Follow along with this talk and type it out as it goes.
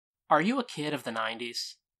Are you a kid of the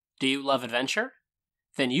 90s? Do you love adventure?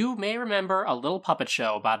 Then you may remember a little puppet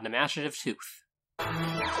show about an imaginative tooth.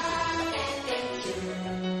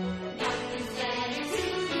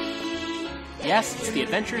 Yes, it's the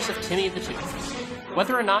adventures of Timmy the Tooth.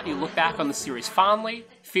 Whether or not you look back on the series fondly,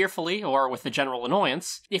 fearfully, or with a general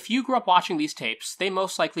annoyance, if you grew up watching these tapes, they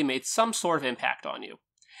most likely made some sort of impact on you.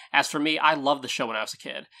 As for me, I loved the show when I was a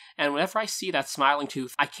kid, and whenever I see that smiling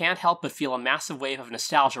tooth, I can't help but feel a massive wave of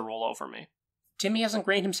nostalgia roll over me. Timmy has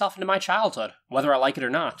ingrained himself into my childhood, whether I like it or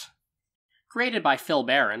not. Created by Phil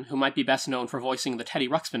Barron, who might be best known for voicing the Teddy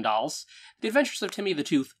Ruxpin dolls, The Adventures of Timmy the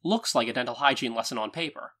Tooth looks like a dental hygiene lesson on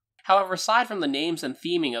paper. However, aside from the names and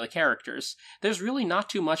theming of the characters, there's really not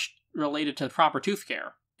too much related to proper tooth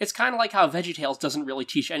care. It's kind of like how VeggieTales doesn't really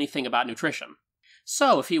teach anything about nutrition.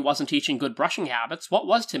 So, if he wasn't teaching good brushing habits, what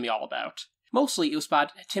was Timmy all about? Mostly, it was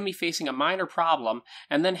about Timmy facing a minor problem,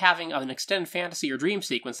 and then having an extended fantasy or dream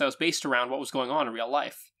sequence that was based around what was going on in real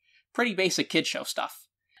life. Pretty basic kid show stuff.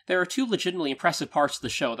 There are two legitimately impressive parts of the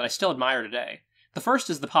show that I still admire today. The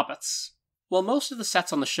first is the puppets. While most of the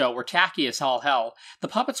sets on the show were tacky as all hell, the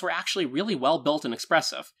puppets were actually really well built and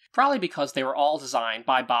expressive, probably because they were all designed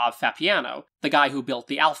by Bob Fappiano, the guy who built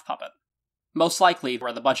the Alf puppet. Most likely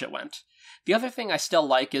where the budget went. The other thing I still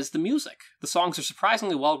like is the music. The songs are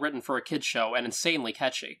surprisingly well written for a kid's show and insanely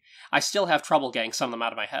catchy. I still have trouble getting some of them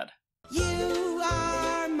out of my head. You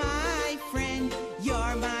are my friend,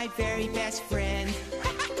 you're my very best friend.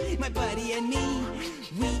 My buddy and me,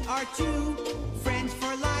 we are two friends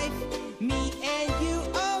for life. Me and you,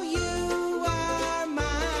 oh you are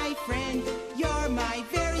my friend, you're my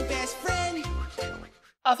very best friend.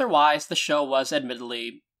 Otherwise, the show was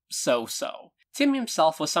admittedly so-so. Tim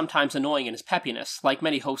himself was sometimes annoying in his peppiness, like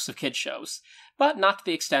many hosts of kids shows, but not to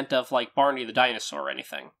the extent of, like, Barney the Dinosaur or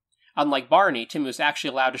anything. Unlike Barney, Tim was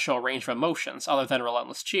actually allowed to show a range of emotions, other than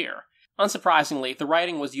relentless cheer. Unsurprisingly, the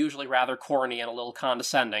writing was usually rather corny and a little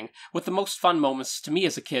condescending, with the most fun moments to me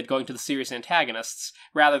as a kid going to the series' antagonists,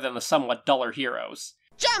 rather than the somewhat duller heroes.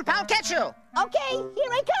 Jump, I'll catch you! Okay,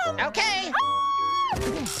 here I come! Okay!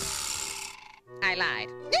 I lied.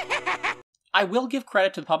 I will give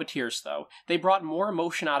credit to the puppeteers, though. They brought more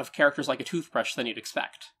emotion out of characters like a toothbrush than you'd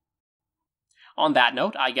expect. On that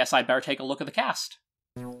note, I guess I'd better take a look at the cast.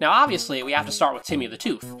 Now obviously, we have to start with Timmy the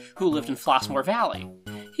Tooth, who lived in Flossmoor Valley.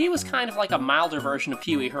 He was kind of like a milder version of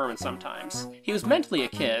Pee-Wee Herman sometimes. He was mentally a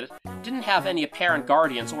kid, didn't have any apparent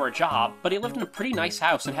guardians or a job, but he lived in a pretty nice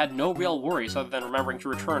house and had no real worries other than remembering to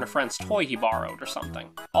return a friend's toy he borrowed or something.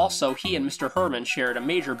 Also, he and Mr. Herman shared a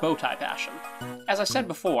major bow tie passion. As I said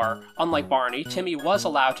before, unlike Barney, Timmy was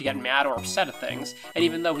allowed to get mad or upset at things, and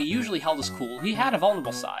even though he usually held his cool, he had a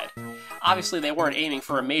vulnerable side. Obviously, they weren't aiming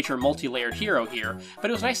for a major multi-layered hero here, but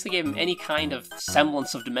it was nice they gave him any kind of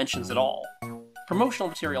semblance of dimensions at all. Promotional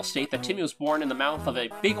materials state that Timmy was born in the mouth of a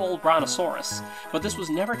big old brontosaurus, but this was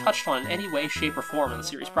never touched on in any way, shape, or form in the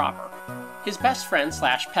series proper. His best friend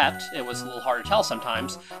slash pet, it was a little hard to tell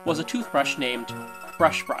sometimes, was a toothbrush named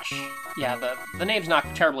Brush Brush. Yeah, the name's not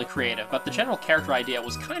terribly creative, but the general character idea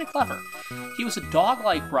was kind of clever. He was a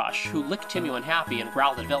dog-like brush who licked Timmy when happy and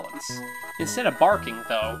growled at villains. Instead of barking,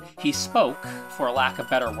 though, he spoke, for a lack of a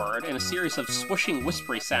better word, in a series of swishing,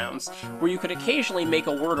 whispery sounds, where you could occasionally make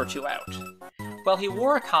a word or two out. While he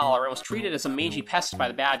wore a collar and was treated as a mangy pest by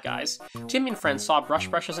the bad guys, Timmy and friends saw Brush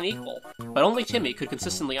Brush as an equal, but only Timmy could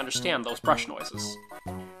consistently understand those brush noises.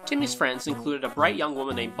 Timmy's friends included a bright young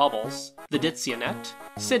woman named Bubbles, the ditzy Annette,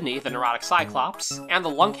 Sydney, the neurotic Cyclops, and the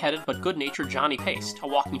lunk-headed but good-natured Johnny Paste, a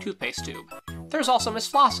walking toothpaste tube. There's also Miss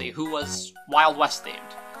Flossie, who was Wild West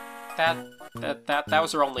themed. That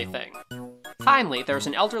was her only thing. Finally, there's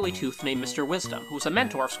an elderly tooth named Mr. Wisdom, who was a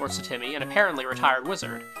mentor of sorts to Timmy and apparently a retired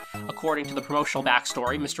wizard. According to the promotional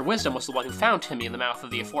backstory, Mr. Wisdom was the one who found Timmy in the mouth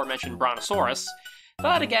of the aforementioned brontosaurus,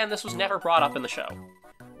 but again, this was never brought up in the show.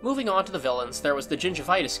 Moving on to the villains, there was the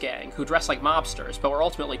Gingivitis gang, who dressed like mobsters, but were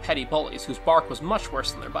ultimately petty bullies whose bark was much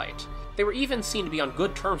worse than their bite. They were even seen to be on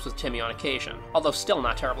good terms with Timmy on occasion, although still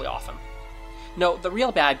not terribly often. No, the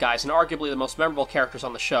real bad guys, and arguably the most memorable characters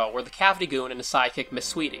on the show, were the Cavity Goon and his sidekick Miss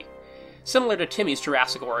Sweetie. Similar to Timmy's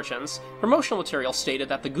Jurassic origins, promotional material stated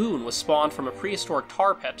that the Goon was spawned from a prehistoric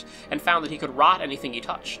tar pit and found that he could rot anything he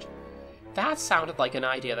touched. That sounded like an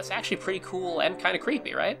idea that's actually pretty cool and kind of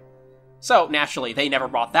creepy, right? So, naturally, they never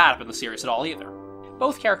brought that up in the series at all either.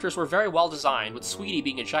 Both characters were very well designed, with Sweetie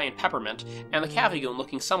being a giant peppermint, and the Cavity Goon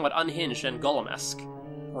looking somewhat unhinged and Gollum-esque.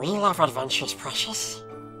 We love adventures, precious.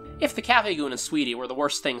 If the Cavity Goon and Sweetie were the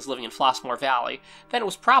worst things living in Flossmoor Valley, then it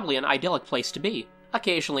was probably an idyllic place to be.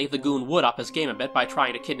 Occasionally, the Goon would up his game a bit by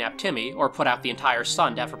trying to kidnap Timmy, or put out the entire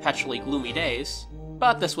sun to have perpetually gloomy days,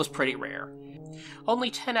 but this was pretty rare.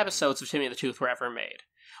 Only 10 episodes of Timmy the Tooth were ever made.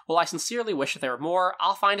 While I sincerely wish that there were more,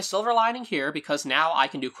 I'll find a silver lining here because now I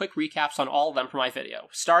can do quick recaps on all of them for my video,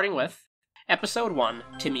 starting with Episode 1,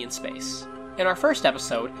 Timmy in Space. In our first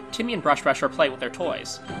episode, Timmy and Brush are playing with their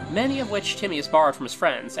toys, many of which Timmy has borrowed from his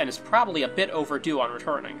friends and is probably a bit overdue on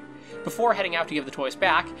returning. Before heading out to give the toys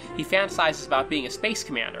back, he fantasizes about being a space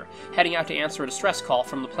commander, heading out to answer a distress call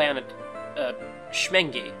from the planet,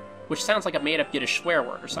 Schmengi, which sounds like a made-up Yiddish swear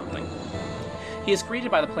word or something. He is greeted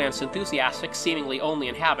by the planet's enthusiastic, seemingly only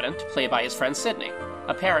inhabitant, played by his friend Sydney.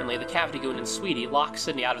 Apparently, the Cavity Goon and Sweetie lock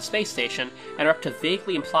Sydney out of the space station and are up to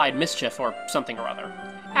vaguely implied mischief or something or other.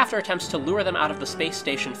 After attempts to lure them out of the space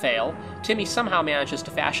station fail, Timmy somehow manages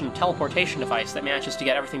to fashion a teleportation device that manages to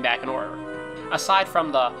get everything back in order. Aside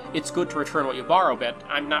from the "it's good to return what you borrow" bit,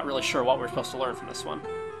 I'm not really sure what we're supposed to learn from this one.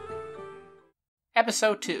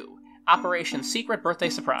 Episode 2, Operation Secret Birthday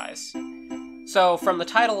Surprise. So, from the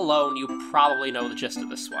title alone, you probably know the gist of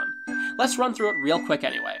this one. Let's run through it real quick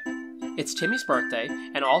anyway. It's Timmy's birthday,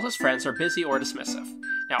 and all his friends are busy or dismissive.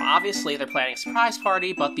 Now, obviously, they're planning a surprise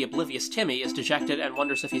party, but the oblivious Timmy is dejected and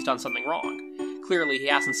wonders if he's done something wrong. Clearly, he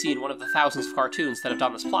hasn't seen one of the thousands of cartoons that have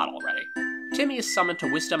done this plot already. Timmy is summoned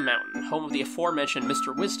to Wisdom Mountain, home of the aforementioned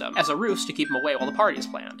Mr. Wisdom, as a ruse to keep him away while the party is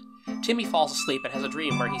planned. Timmy falls asleep and has a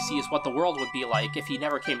dream where he sees what the world would be like if he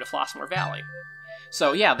never came to Flossmoor Valley.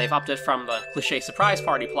 So yeah, they've upped it from the cliché surprise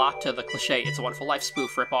party plot to the cliché It's a Wonderful Life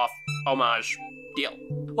spoof ripoff homage deal.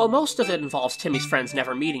 While most of it involves Timmy's friends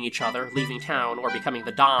never meeting each other, leaving town, or becoming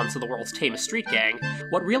the dons of the world's tamest street gang,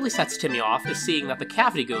 what really sets Timmy off is seeing that the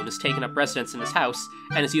Cavity Goon has taken up residence in his house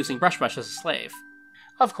and is using Brush as a slave.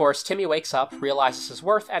 Of course, Timmy wakes up, realizes his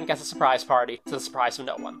worth, and gets a surprise party, to the surprise of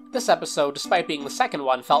no one. This episode, despite being the second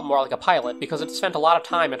one, felt more like a pilot because it spent a lot of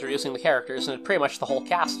time introducing the characters and had pretty much the whole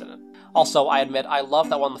cast in it. Also, I admit, I love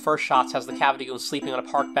that one of the first shots has the Cavity Goon sleeping on a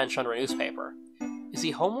park bench under a newspaper. Is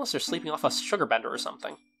he homeless or sleeping off a sugar bender or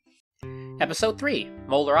something? Episode 3,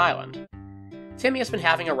 Molar Island. Timmy has been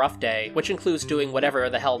having a rough day, which includes doing whatever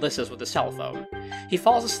the hell this is with his telephone. He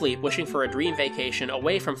falls asleep wishing for a dream vacation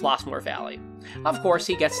away from Flossmoor Valley. Of course,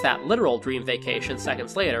 he gets that literal dream vacation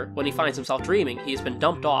seconds later when he finds himself dreaming he's been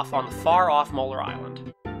dumped off on the far-off Molar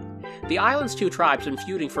Island. The island's two tribes have been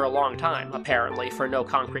feuding for a long time, apparently for no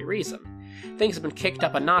concrete reason. Things have been kicked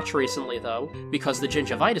up a notch recently, though, because the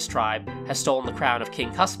Gingivitis tribe has stolen the crown of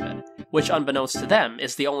King Cuspid, which, unbeknownst to them,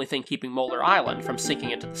 is the only thing keeping Molar Island from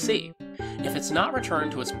sinking into the sea. If it's not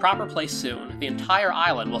returned to its proper place soon, the entire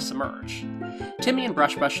island will submerge. Timmy and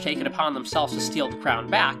Brush take it upon themselves to steal the crown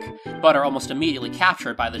back, but are almost immediately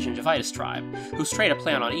captured by the Gingivitis tribe, who straight up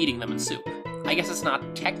plan on eating them in soup. I guess it's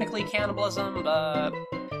not technically cannibalism, but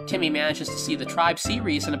Timmy manages to see the tribe see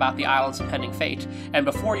reason about the island's impending fate, and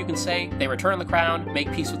before you can say they return the crown,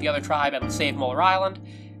 make peace with the other tribe, and save Molar Island,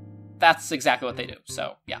 that's exactly what they do,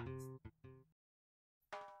 so yeah.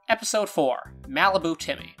 Episode 4, Malibu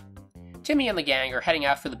Timmy. Timmy and the gang are heading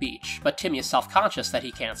out for the beach, but Timmy is self-conscious that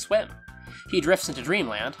he can't swim. He drifts into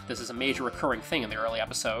dreamland, this is a major recurring thing in the early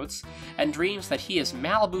episodes, and dreams that he is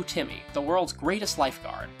Malibu Timmy, the world's greatest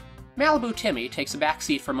lifeguard. Malibu Timmy takes a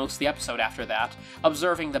backseat for most of the episode after that,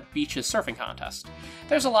 observing the beach's surfing contest.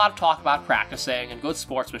 There's a lot of talk about practicing and good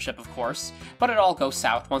sportsmanship, of course, but it all goes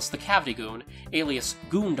south once the Cavity Goon, alias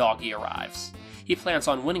Goondoggy, arrives. He plans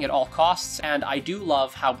on winning at all costs, and I do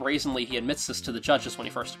love how brazenly he admits this to the judges when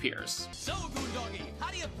he first appears. So, Goondoggy, how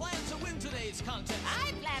do you plan to win today's contest?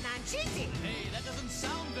 I plan on cheating. Hey, that doesn't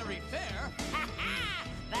sound very fair. Ha ha!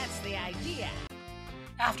 That's the idea.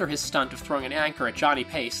 After his stunt of throwing an anchor at Johnny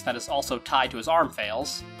Pace that is also tied to his arm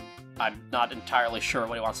fails, I'm not entirely sure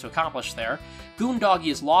what he wants to accomplish there,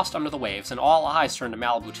 Goondoggy is lost under the waves and all eyes turn to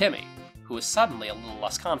Malibu Timmy, who is suddenly a little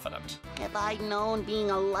less confident. If I'd known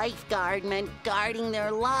being a lifeguard meant guarding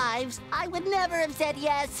their lives, I would never have said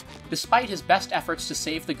yes. Despite his best efforts to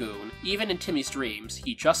save the Goon, even in Timmy's dreams,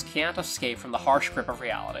 he just can't escape from the harsh grip of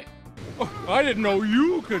reality. Oh, I didn't know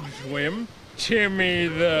you could swim, Timmy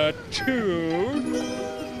the Tooth.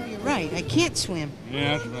 You're right, I can't swim.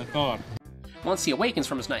 Yeah, that's what I thought. Once he awakens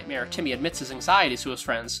from his nightmare, Timmy admits his anxieties to his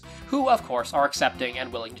friends, who, of course, are accepting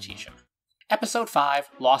and willing to teach him. Episode 5,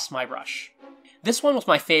 Lost My Brush. This one was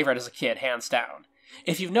my favorite as a kid, hands down.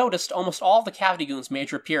 If you've noticed, almost all of the Cavity Goon's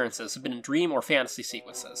major appearances have been in dream or fantasy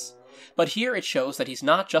sequences. But here it shows that he's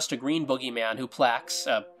not just a green boogeyman who plagues,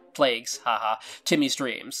 Timmy's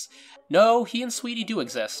dreams. No, he and Sweetie do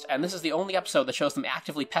exist, and this is the only episode that shows them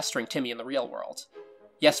actively pestering Timmy in the real world.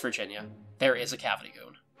 Yes, Virginia, there is a Cavity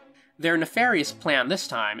Goon. Their nefarious plan this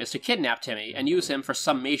time is to kidnap Timmy and use him for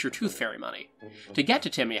some major tooth fairy money. To get to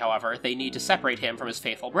Timmy, however, they need to separate him from his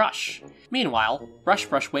faithful Brush. Meanwhile,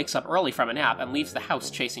 Brush wakes up early from a nap and leaves the house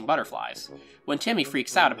chasing butterflies. When Timmy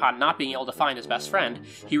freaks out upon not being able to find his best friend,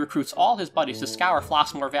 he recruits all his buddies to scour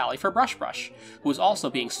Flossmoor Valley for Brush, who is also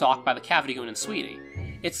being stalked by the Cavity Goon and Sweetie.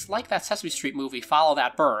 It's like that Sesame Street movie Follow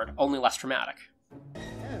That Bird, only less dramatic.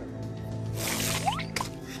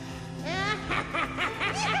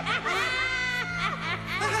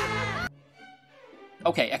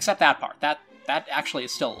 Okay, except that part. That actually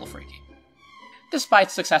is still a little freaky. Despite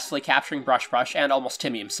successfully capturing Brush and almost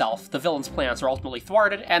Timmy himself, the villains' plans are ultimately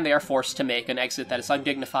thwarted, and they are forced to make an exit that is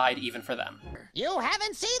undignified even for them. You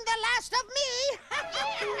haven't seen the last of me!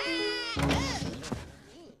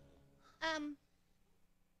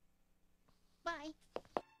 Bye.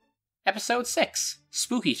 Episode 6,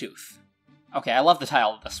 Spooky Tooth. Okay, I love the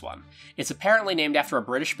title of this one. It's apparently named after a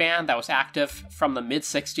British band that was active from the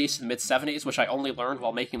mid-60s to the mid-70s, which I only learned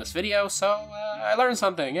while making this video, so I learned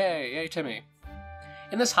something. Yay, Timmy.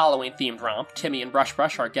 In this Halloween-themed romp, Timmy and Brush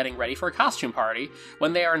are getting ready for a costume party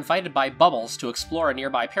when they are invited by Bubbles to explore a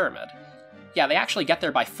nearby pyramid. Yeah, they actually get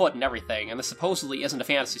there by foot and everything, and this supposedly isn't a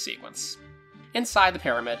fantasy sequence. Inside the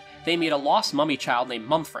pyramid, they meet a lost mummy child named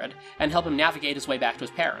Mumfred and help him navigate his way back to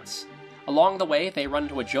his parents. Along the way, they run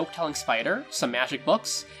into a joke-telling spider, some magic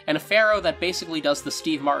books, and a pharaoh that basically does the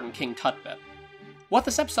Steve Martin King Tut bit. What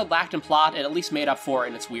this episode lacked in plot, it at least made up for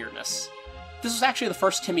in its weirdness. This was actually the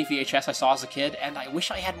first Timmy VHS I saw as a kid, and I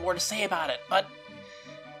wish I had more to say about it, but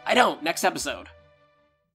I don't. Next episode.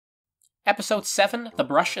 Episode 7, The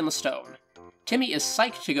Brush and the Stone. Timmy is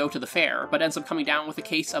psyched to go to the fair, but ends up coming down with a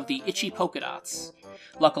case of the itchy polka dots.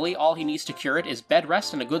 Luckily, all he needs to cure it is bed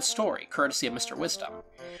rest and a good story, courtesy of Mr. Wisdom.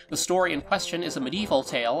 The story in question is a medieval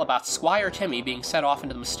tale about Squire Timmy being set off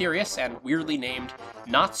into the mysterious and weirdly named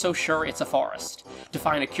Not So Sure It's a Forest, to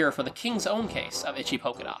find a cure for the king's own case of itchy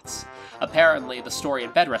polka dots. Apparently, the story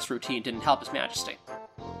and bed rest routine didn't help His Majesty.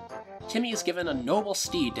 Timmy is given a noble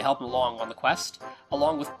steed to help him along on the quest,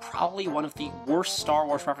 along with probably one of the worst Star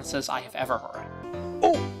Wars references I have ever heard.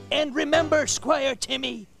 Oh, and remember, Squire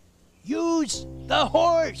Timmy, use the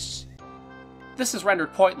horse! This is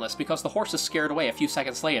rendered pointless because the horse is scared away a few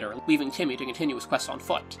seconds later, leaving Timmy to continue his quest on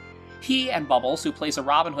foot. He and Bubbles, who plays a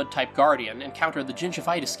Robin Hood-type guardian, encounter the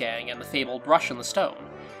Gingivitis Gang and the fabled Brush and the Stone.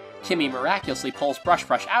 Timmy miraculously pulls Brush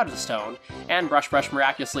out of the stone, and Brush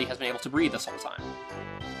miraculously has been able to breathe this whole time.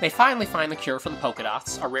 They finally find the cure for the polka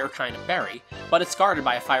dots, a rare kind of berry, but it's guarded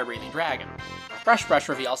by a fire-breathing dragon. Brush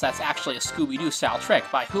reveals that's actually a Scooby-Doo style trick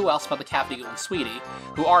by who else but the Cavity Goon and Sweetie,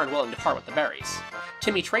 who aren't willing to part with the berries.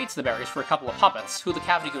 Timmy trades the berries for a couple of puppets, who the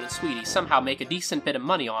Cavity Goon and Sweetie somehow make a decent bit of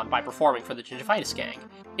money on by performing for the Gingivitis Gang,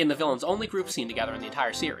 in the villains' only group seen together in the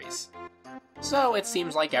entire series. So it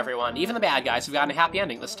seems like everyone, even the bad guys, have gotten a happy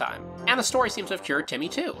ending this time, and the story seems to have cured Timmy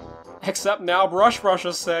too. Except now Brush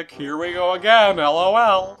is sick, here we go again,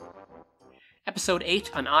 LOL. Episode 8,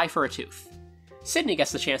 An Eye for a Tooth. Sydney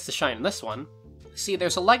gets the chance to shine in this one. See,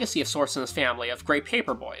 there's a legacy of sorts in this family of great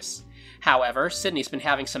paper boys. However, Sydney's been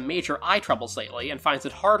having some major eye troubles lately and finds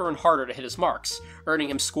it harder and harder to hit his marks, earning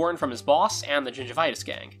him scorn from his boss and the Gingivitis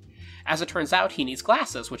Gang. As it turns out, he needs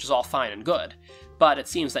glasses, which is all fine and good, but it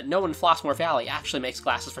seems that no one in Flossmoor Valley actually makes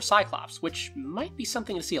glasses for Cyclops, which might be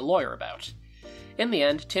something to see a lawyer about. In the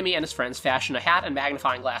end, Timmy and his friends fashion a hat and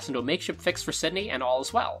magnifying glass into a makeshift fix for Sydney, and all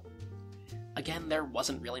is well. Again, there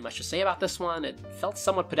wasn't really much to say about this one. It felt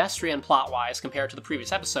somewhat pedestrian plot-wise compared to the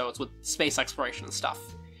previous episodes with space exploration and stuff.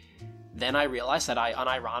 Then I realized that I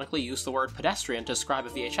unironically used the word pedestrian to describe a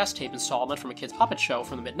VHS tape installment from a kid's puppet show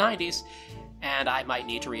from the mid-90s, and I might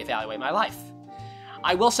need to reevaluate my life.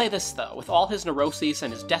 I will say this, though, with all his neuroses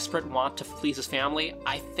and his desperate want to please his family,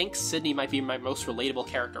 I think Sydney might be my most relatable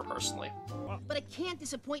character, personally. But I can't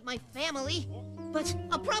disappoint my family. But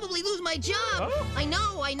I'll probably lose my job. Huh? I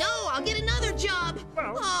know, I'll get another job.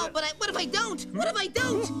 But what if I don't? What if I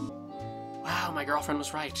don't? Wow, my girlfriend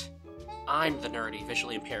was right. I'm the nerdy,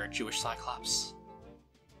 visually impaired Jewish Cyclops.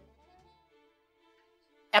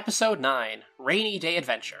 Episode 9, Rainy Day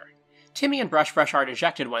Adventure. Timmy and Brush are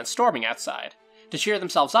dejected when storming outside. To cheer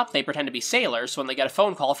themselves up, they pretend to be sailors when they get a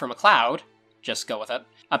phone call from a cloud. Just go with it.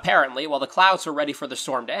 Apparently, while the clouds were ready for the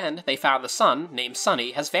storm to end, they found the sun, named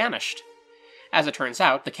Sunny, has vanished. As it turns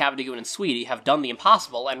out, the Cavity Goon and Sweetie have done the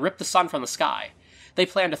impossible and ripped the sun from the sky. They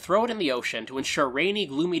plan to throw it in the ocean to ensure rainy,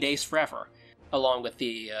 gloomy days forever, along with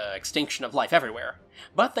the extinction of life everywhere.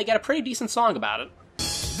 But they get a pretty decent song about it.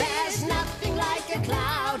 There's nothing like a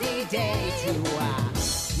cloudy day to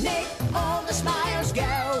make all the smiles go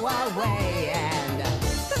away, and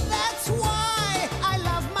that's why I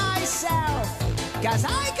love myself. 'cause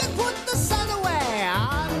I could put the sun away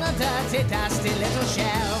on the dirty, dusty little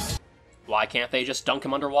shelf. Why can't they just dunk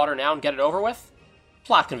him underwater now and get it over with?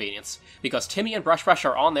 Plot convenience, because Timmy and Brush Brush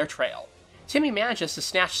are on their trail. Timmy manages to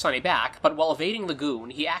snatch Sunny back, but while evading the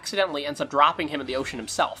goon, he accidentally ends up dropping him in the ocean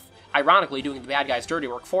himself, ironically doing the bad guy's dirty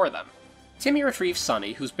work for them. Timmy retrieves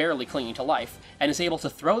Sunny, who's barely clinging to life, and is able to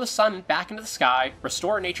throw the sun back into the sky,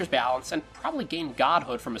 restore nature's balance, and probably gain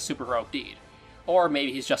godhood from his superheroic deed. Or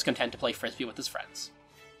maybe he's just content to play frisbee with his friends.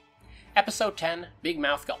 Episode 10, Big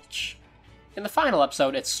Mouth Gulch. In the final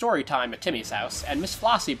episode, it's story time at Timmy's house, and Miss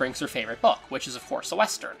Flossie brings her favorite book, which is of course a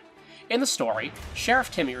western. In the story,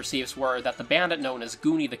 Sheriff Timmy receives word that the bandit known as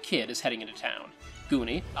Goonie the Kid is heading into town.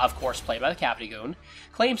 Goonie, of course played by the Cavity Goon,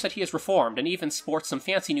 claims that he is reformed and even sports some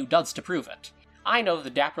fancy new duds to prove it. I know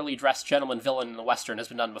the dapperly dressed gentleman villain in the western has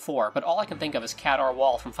been done before, but all I can think of is Cat R.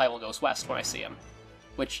 Wall from Fievel Goes West when I see him.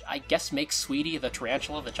 Which I guess makes Sweetie the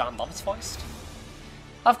tarantula that John Lovitz voiced?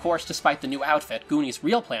 Of course, despite the new outfit, Goonie's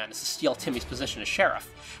real plan is to steal Timmy's position as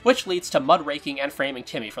sheriff, which leads to mud-raking and framing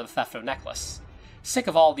Timmy for the theft of a necklace. Sick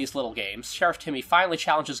of all these little games, Sheriff Timmy finally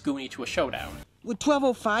challenges Goonie to a showdown. Would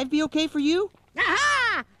 12:05 be okay for you?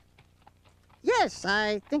 Aha! Yes,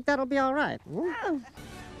 I think that'll be all right.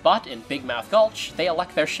 But in Big Mouth Gulch, they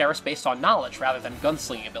elect their sheriffs based on knowledge rather than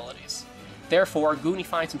gunslinging abilities. Therefore, Goonie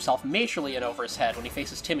finds himself majorly in over his head when he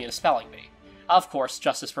faces Timmy in a spelling bee. Of course,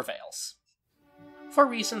 justice prevails. For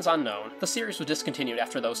reasons unknown, the series was discontinued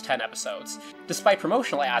after those 10 episodes, despite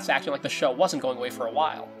promotional ads acting like the show wasn't going away for a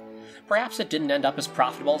while. Perhaps it didn't end up as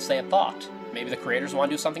profitable as they had thought. Maybe the creators want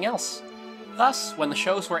to do something else. Thus, when the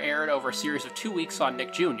shows were aired over a series of 2 weeks on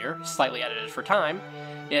Nick Jr., slightly edited for time,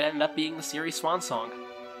 it ended up being the series' swan song.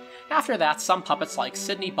 After that, some puppets like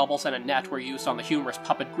Sydney, Bubbles, and Annette were used on the humorous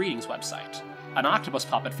Puppet Greetings website. An octopus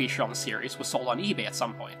puppet featured on the series was sold on eBay at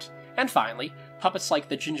some point. And finally, puppets like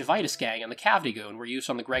the Gingivitis Gang and the Cavity Goon were used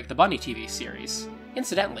on the Greg the Bunny TV series.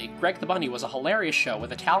 Incidentally, Greg the Bunny was a hilarious show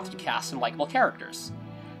with a talented cast and likable characters.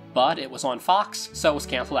 But it was on Fox, so it was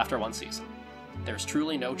cancelled after 1 season. There's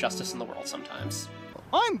truly no justice in the world sometimes.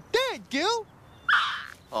 I'm dead, Gil!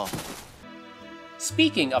 Oh.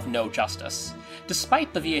 Speaking of no justice,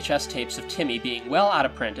 despite the VHS tapes of Timmy being well out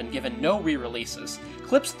of print and given no re-releases,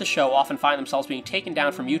 clips of the show often find themselves being taken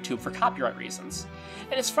down from YouTube for copyright reasons.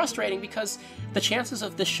 And it's frustrating because the chances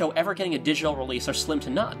of this show ever getting a digital release are slim to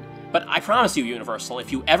none. But I promise you, Universal,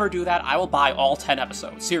 if you ever do that, I will buy all 10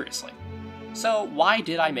 episodes, seriously. So why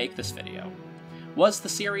did I make this video? Was the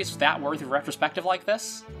series that worthy of a retrospective like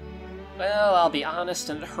this? Well, I'll be honest,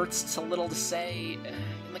 and it hurts a little to say,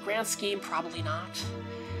 in the grand scheme, probably not.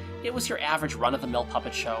 It was your average run-of-the-mill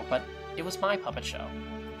puppet show, but it was my puppet show.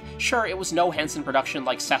 Sure, it was no Henson production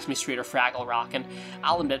like Sesame Street or Fraggle Rock, and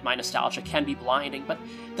I'll admit my nostalgia can be blinding, but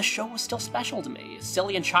the show was still special to me,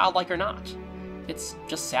 silly and childlike or not. It's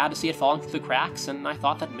just sad to see it falling through the cracks, and I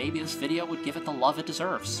thought that maybe this video would give it the love it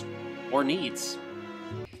deserves. Or needs.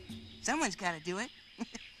 Someone's gotta do it.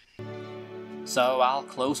 So I'll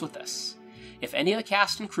close with this. If any of the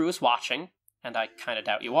cast and crew is watching, and I kinda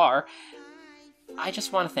doubt you are, I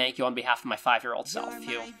just want to thank you on behalf of my 5-year-old self.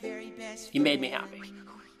 You made me happy.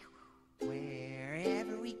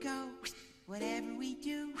 Wherever we go, whatever we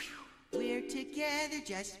do, we're together,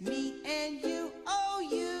 just me and you. Oh,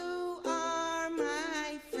 you are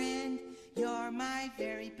my friend. You're my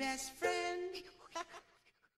very best friend.